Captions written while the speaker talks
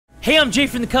Hey, I'm Jay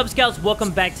from the Cub Scouts.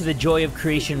 Welcome back to the Joy of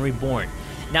Creation Reborn.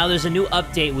 Now, there's a new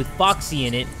update with Foxy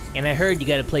in it, and I heard you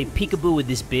gotta play peekaboo with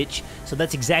this bitch, so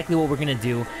that's exactly what we're gonna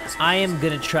do. I am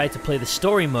gonna try to play the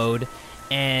story mode,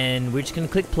 and we're just gonna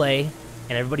click play,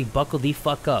 and everybody buckle the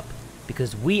fuck up,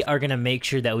 because we are gonna make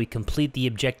sure that we complete the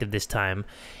objective this time.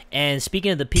 And speaking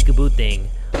of the peekaboo thing,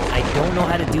 I don't know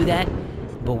how to do that,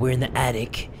 but we're in the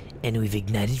attic, and we've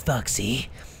ignited Foxy,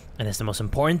 and that's the most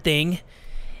important thing.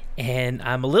 And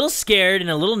I'm a little scared and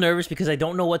a little nervous because I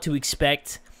don't know what to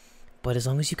expect. But as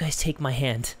long as you guys take my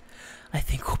hand, I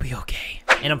think we'll be okay.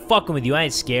 And I'm fucking with you. I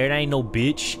ain't scared. I ain't no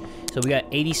bitch. So we got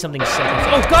 80-something seconds.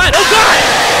 Oh, God! Oh,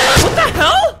 God! What the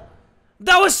hell?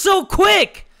 That was so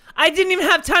quick! I didn't even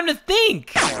have time to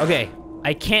think. Okay.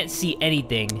 I can't see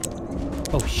anything.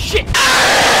 Oh, shit!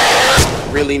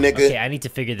 Really, nigga? Okay, I need to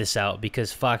figure this out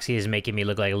because Foxy is making me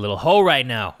look like a little hoe right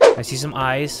now. I see some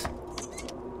eyes.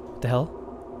 What the hell?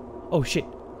 Oh, shit.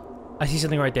 I see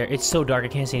something right there. It's so dark, I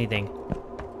can't see anything.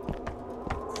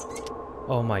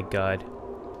 Oh, my God.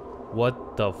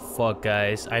 What the fuck,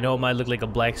 guys? I know it might look like a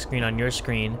black screen on your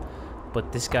screen,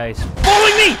 but this guy's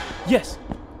following me! Yes!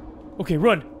 Okay,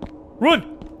 run!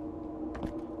 Run!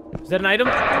 Is that an item?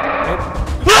 Nope.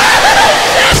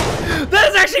 That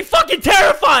is actually fucking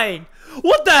terrifying!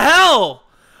 What the hell?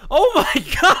 Oh, my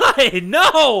God!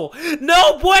 No!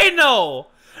 No bueno!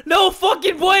 No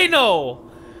fucking bueno!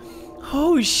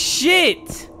 Oh,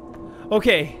 shit!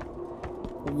 Okay.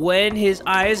 When his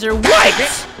eyes are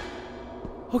white!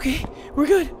 Okay, we're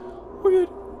good. We're good.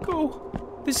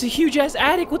 Go. This is a huge-ass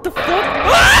attic. What the fuck?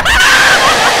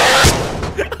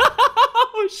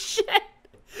 Oh, shit!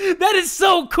 That is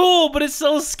so cool, but it's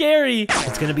so scary.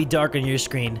 It's gonna be dark on your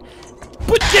screen.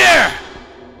 But there!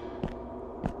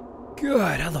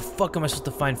 God, how the fuck am I supposed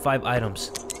to find 5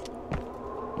 items?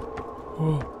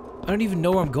 Oh, I don't even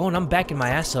know where I'm going. I'm backing my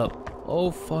ass up.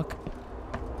 Oh, fuck.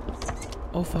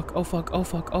 Oh, fuck. Oh, fuck. Oh,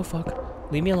 fuck. Oh, fuck.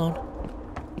 Leave me alone.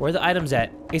 Where are the items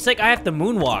at? It's like I have to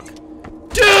moonwalk.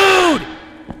 Dude!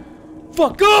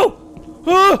 Fuck, go!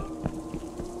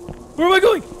 Where am I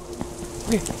going?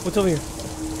 Okay, what's over here?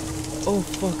 Oh,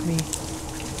 fuck me.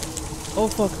 Oh,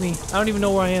 fuck me. I don't even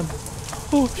know where I am.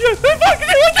 Oh, shit! Run,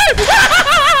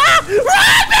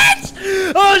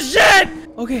 bitch! Oh, shit!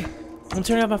 Okay, I'm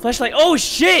turning off my flashlight. Oh,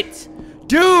 shit!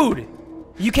 Dude!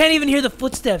 You can't even hear the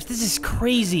footsteps. This is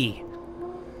crazy.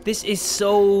 This is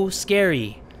so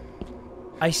scary.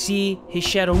 I see his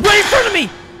shadow right in front of me!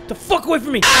 The fuck away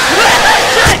from me!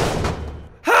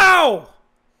 How?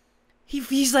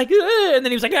 He's like, and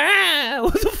then he was like, ah!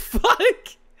 What the fuck?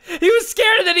 He was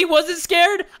scared and then he wasn't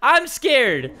scared? I'm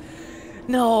scared.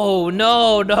 No,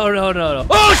 no, no, no, no, no.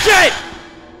 Oh,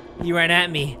 shit! You ran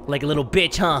at me like a little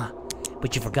bitch, huh?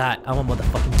 But you forgot, I'm a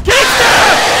motherfucking gangster!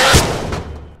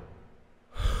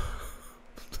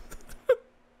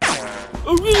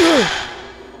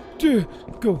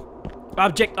 Go.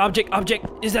 Object, object, object.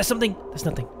 Is that something? That's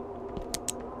nothing.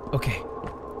 Okay.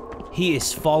 He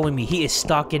is following me. He is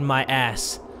stalking my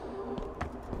ass.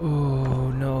 Oh,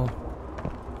 no.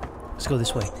 Let's go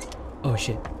this way. Oh,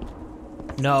 shit.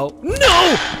 No.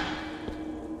 No!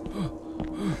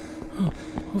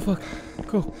 Oh, fuck.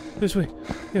 Go. This way.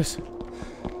 Yes.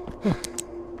 Oh.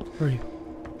 Where are you?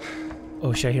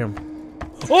 Oh, shit, I hear him.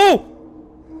 Oh!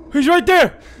 He's right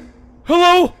there!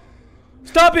 Hello?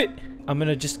 Stop it! I'm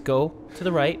gonna just go to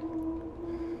the right.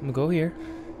 I'm gonna go here.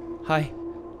 Hi.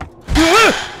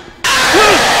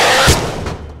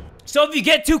 So if you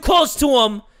get too close to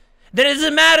him, then it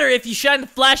doesn't matter if you shine the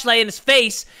flashlight in his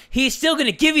face, he's still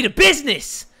gonna give you the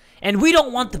business. And we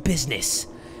don't want the business.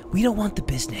 We don't want the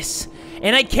business.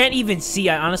 And I can't even see.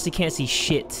 I honestly can't see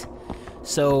shit.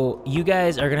 So you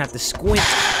guys are gonna have to squint.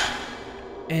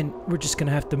 And we're just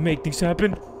gonna have to make things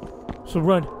happen. So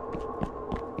run.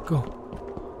 Go.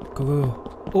 Go, go,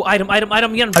 go. Oh, item, item,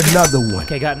 item. Get him. Another one.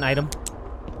 Okay, got an item.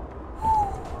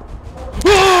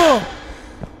 Oh!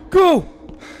 Go!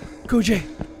 Go, Jay.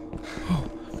 Oh,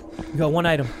 we got one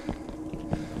item.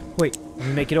 Wait, let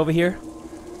me make it over here.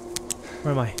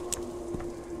 Where am I?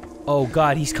 Oh,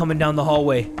 God, he's coming down the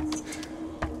hallway.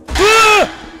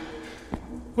 Ah!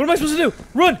 What am I supposed to do?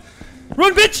 Run!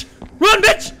 Run, bitch! Run,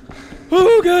 bitch!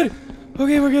 Oh, God.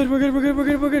 Okay, we're good, we're good, we're good, we're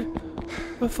good, we're good.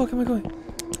 Where the fuck am I going?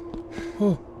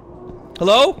 Oh.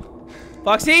 Hello?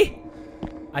 Foxy?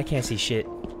 I can't see shit.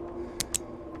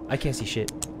 I can't see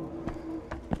shit.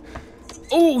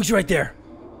 Oh, he's right there.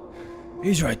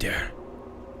 He's right there.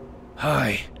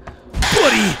 Hi.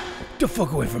 Buddy! The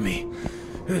fuck away from me.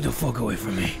 Get the fuck away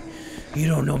from me. You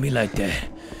don't know me like that.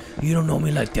 You don't know me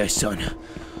like that, son.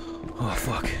 Oh,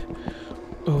 fuck.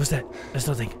 Oh, what's that? That's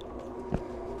nothing.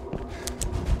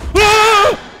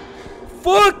 Ah!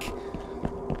 Fuck!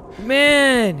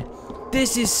 Man,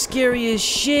 this is scary as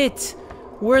shit.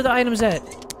 Where are the items at?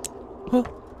 Huh?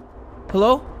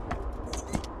 Hello?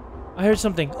 I heard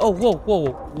something. Oh, whoa,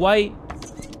 whoa, why?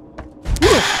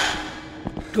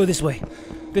 Go this way.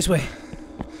 This way.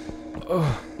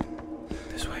 Oh,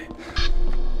 this way.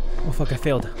 Oh, fuck, I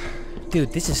failed.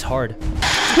 Dude, this is hard.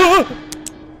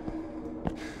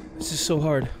 This is so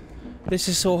hard. This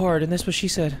is so hard, and that's what she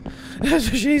said. That's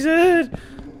what she said.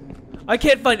 I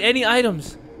can't find any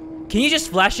items. Can you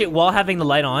just flash it while having the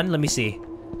light on? Let me see.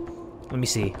 Let me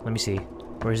see. Let me see.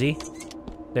 Where is he?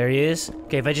 There he is.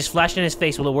 Okay, if I just flash in his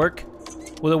face, will it work?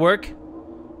 Will it work?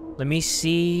 Let me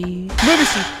see. Let me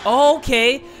see. Oh,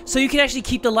 okay. So you can actually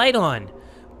keep the light on.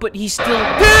 But he's still...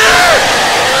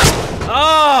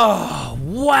 Oh,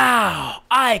 wow.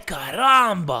 Ay,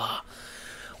 caramba.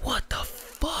 What the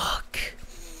fuck?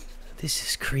 This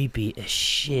is creepy as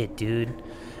shit, dude.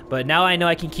 But now I know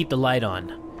I can keep the light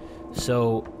on.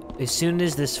 So, as soon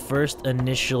as this first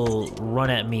initial run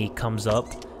at me comes up,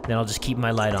 then I'll just keep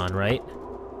my light on, right?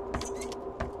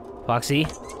 Foxy,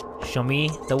 show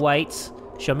me the whites.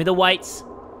 Show me the whites.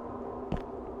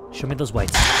 Show me those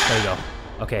whites. There you go.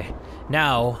 Okay.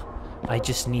 Now, I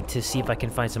just need to see if I can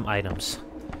find some items.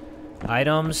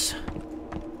 Items.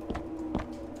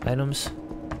 Items.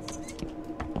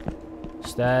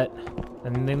 Is that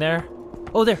anything there?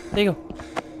 Oh, there. There you go.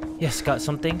 Yes, got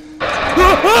something.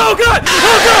 Oh, God!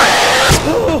 Oh, God!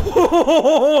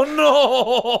 Oh,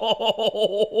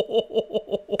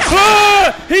 no!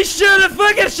 Ah, he should have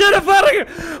fucking shut up out of here!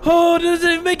 Oh, doesn't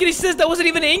even make any sense. That wasn't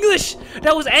even English.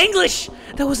 That was English.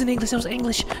 That wasn't English. That was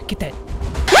English. Get that.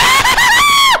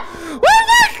 What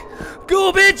the fuck?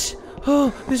 Go, bitch!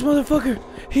 Oh, this motherfucker.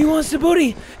 He wants the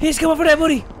booty. He's coming for that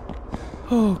booty.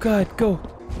 Oh, God, go.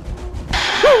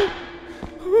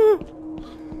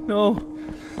 No.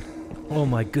 Oh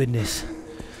my goodness.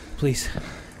 Please,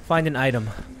 find an item.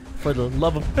 For the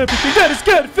love of everything that is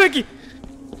good, Vicky!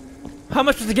 How am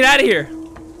I supposed to get out of here?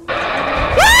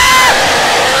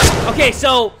 Okay,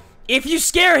 so, if you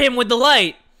scare him with the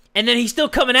light, and then he's still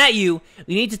coming at you,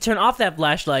 you need to turn off that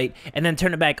flashlight, and then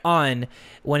turn it back on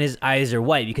when his eyes are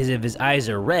white, because if his eyes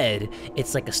are red,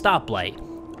 it's like a stoplight.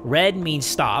 Red means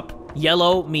stop,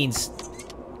 yellow means...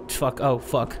 Fuck, oh,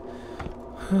 fuck.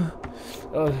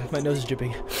 Oh, my nose is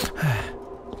dripping.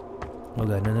 Oh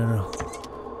god, no.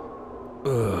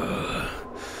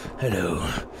 Hello.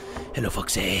 Hello,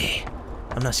 Foxy.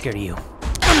 I'm not scared of you.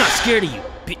 I'm not scared of you,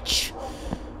 bitch.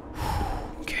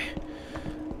 Okay.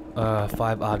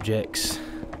 5 objects.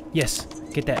 Yes,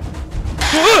 get that.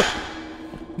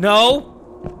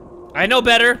 No! I know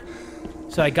better.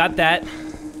 So I got that.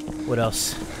 What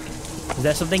else? Is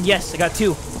that something? Yes, I got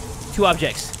 2. 2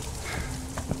 objects.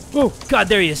 Oh, god,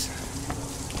 there he is.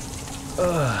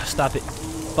 Stop it.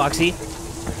 Foxy.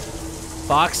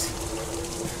 Fox.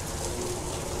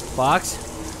 Fox.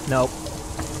 Nope.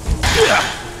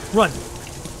 Run.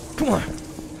 Come on.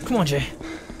 Come on, Jay.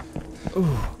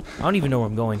 Ooh. I don't even know where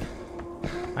I'm going.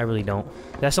 I really don't.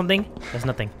 That's something? That's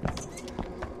nothing.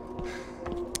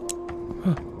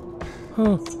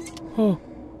 Oh.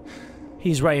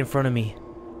 He's right in front of me.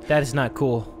 That is not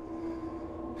cool.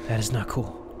 That is not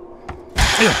cool.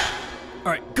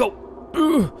 Alright, go.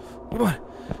 Come on.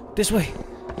 This way.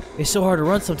 It's so hard to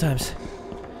run sometimes.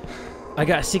 I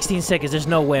got 16 seconds. There's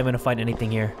no way I'm gonna find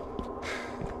anything here.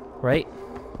 Right?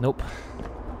 Nope.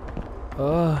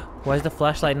 Why is the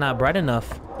flashlight not bright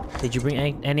enough? Did you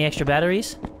bring any extra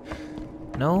batteries?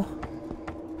 No?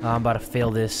 Oh, I'm about to fail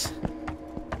this.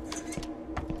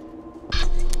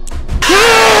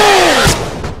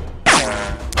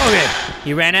 Okay.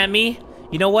 He ran at me.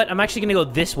 You know what? I'm actually gonna go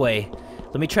this way.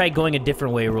 Let me try going a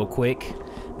different way real quick.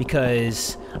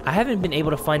 Because I haven't been able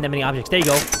to find that many objects. There you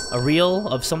go. A reel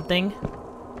of something.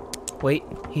 Wait,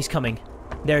 he's coming.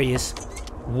 There he is.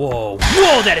 Whoa.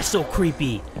 Whoa, that is so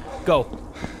creepy. Go.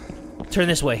 Turn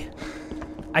this way.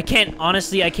 I can't,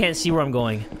 honestly, I can't see where I'm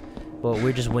going. But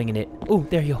we're just winging it. Ooh,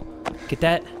 there you go. Get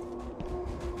that.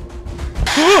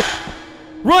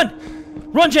 Run!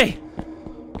 Run, Jay!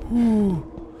 Ooh.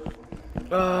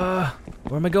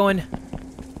 Where am I going?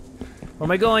 Where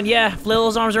am I going? Yeah, flail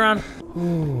those arms around.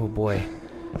 Oh boy.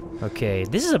 Okay,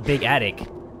 this is a big attic.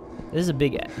 This is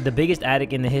the biggest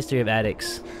attic in the history of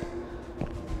attics.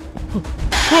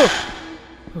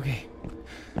 Okay.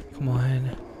 Come on.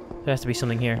 There has to be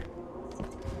something here.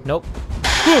 Nope.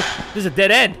 This is a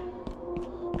dead end.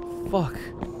 Fuck.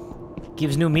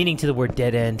 Gives new meaning to the word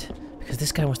dead end. Because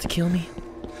this guy wants to kill me.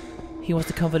 He wants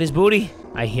to come for his booty.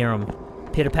 I hear him.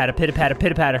 Pitter patter, pitter patter,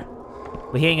 pitter patter.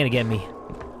 But he ain't gonna get me.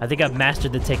 I think I've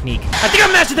mastered the technique. I think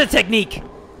I've mastered the technique!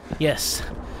 Yes,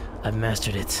 I've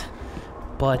mastered it.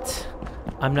 But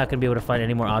I'm not gonna be able to find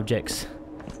any more objects.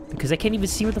 Because I can't even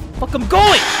see where the fuck I'm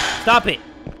going! Stop it!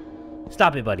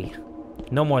 Stop it, buddy.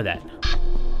 No more of that.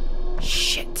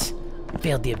 Shit.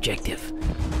 Failed the objective.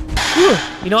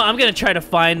 You know what? I'm gonna try to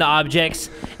find the objects,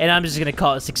 and I'm just gonna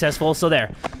call it successful. So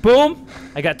there. Boom!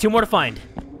 I got 2 more to find.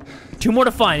 2 more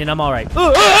to find, and I'm alright.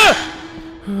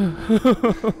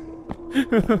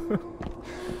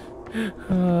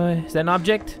 Is that an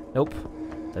object? Nope.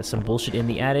 That's some bullshit in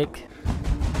the attic.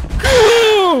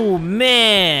 Oh,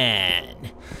 man!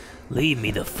 Leave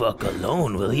me the fuck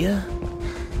alone, will ya?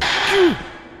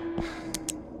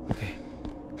 Okay.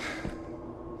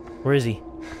 Where is he?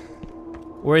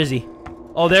 Where is he?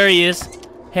 Oh, there he is.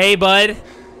 Hey, bud.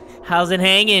 How's it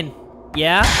hanging?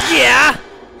 Yeah? Yeah!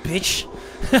 Bitch.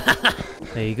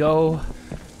 There you go.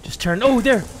 Just turn. Oh,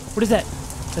 there. What is that?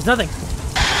 There's nothing.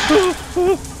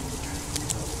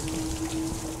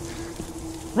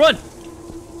 Run!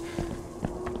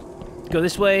 Go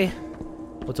this way.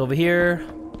 What's over here?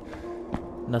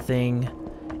 Nothing.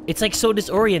 It's like so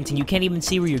disorienting. You can't even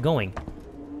see where you're going.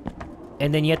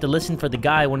 And then you have to listen for the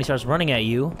guy when he starts running at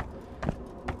you.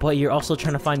 But you're also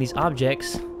trying to find these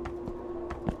objects.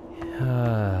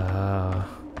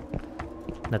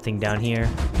 Nothing down here.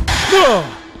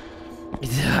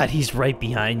 God, he's right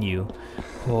behind you.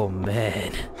 Oh,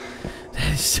 man.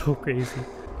 That is so crazy.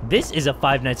 This is a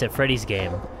Five Nights at Freddy's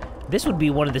game. This would be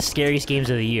one of the scariest games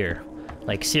of the year.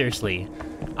 Like, seriously.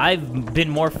 I've been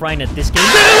more frightened at this game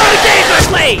than a lot of games I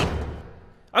played!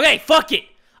 Okay, fuck it.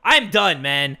 I'm done,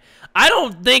 man. I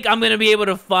don't think I'm gonna be able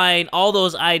to find all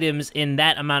those items in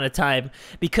that amount of time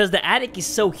because the attic is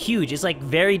so huge. It's like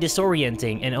very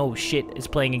disorienting. And oh shit, it's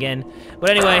playing again.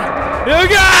 But anyway, oh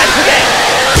god!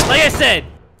 Okay, like I said,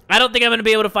 I don't think I'm gonna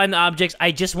be able to find the objects.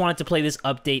 I just wanted to play this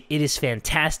update. It is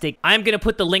fantastic. I'm gonna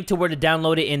put the link to where to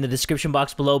download it in the description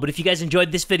box below. But if you guys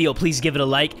enjoyed this video, please give it a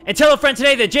like and tell a friend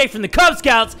today that Jake from the Cub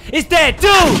Scouts is dead,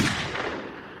 dude.